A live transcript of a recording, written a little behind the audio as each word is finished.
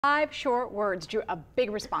5 short words drew a big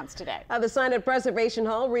response today. The sign at Preservation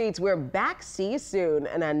Hall reads, "We're back, see you soon."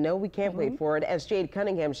 And I know we can't wait for it, as Jade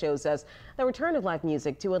Cunningham shows us the return of live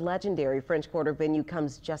music to a legendary French Quarter venue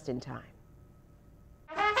comes just in time.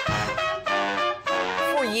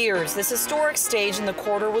 For years, this historic stage in the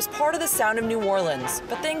Quarter was part of the sound of New Orleans,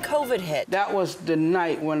 but then COVID hit. That was the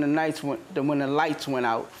night when the lights went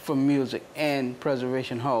out for music and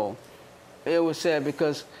Preservation Hall. It was sad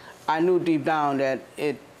because I knew deep down that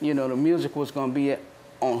the music was going to be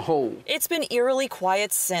on hold. It's been eerily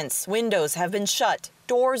quiet since. Windows have been shut,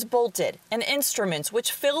 doors bolted, and instruments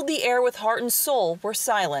which filled the air with heart and soul were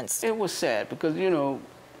silenced. It was sad because,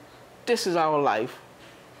 this is our life,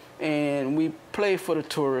 and we play for the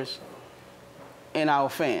tourists and our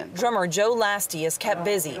fans. Drummer Joe Lasty is kept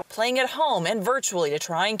busy, playing at home and virtually to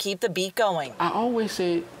try and keep the beat going. I always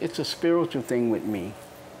say it's a spiritual thing with me,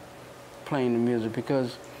 playing the music,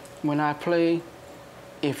 because when I play,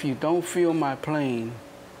 if you don't feel my playing,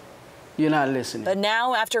 you're not listening. But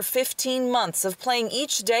now, after 15 months of playing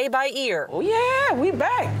each day by ear, oh yeah, we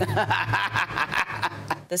back.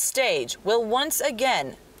 the stage will once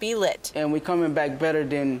again be lit. And we're coming back better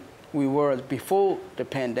than we were before the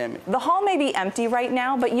pandemic. The hall may be empty right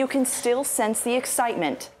now, but you can still sense the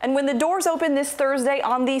excitement. And when the doors open this Thursday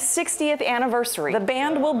on the 60th anniversary, the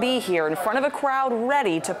band will be here in front of a crowd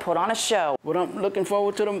ready to put on a show. What I'm looking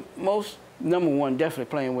forward to the most, number one, definitely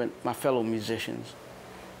playing with my fellow musicians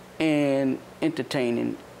and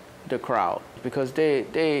entertaining the crowd, because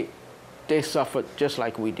they suffered just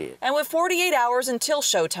like we did. And with 48 hours until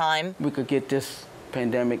showtime, we could get this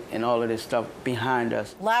pandemic and all of this stuff behind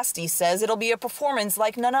us. Lasty says it'll be a performance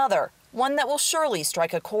like none other, one that will surely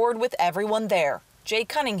strike a chord with everyone there. Jade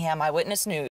Cunningham, Eyewitness News.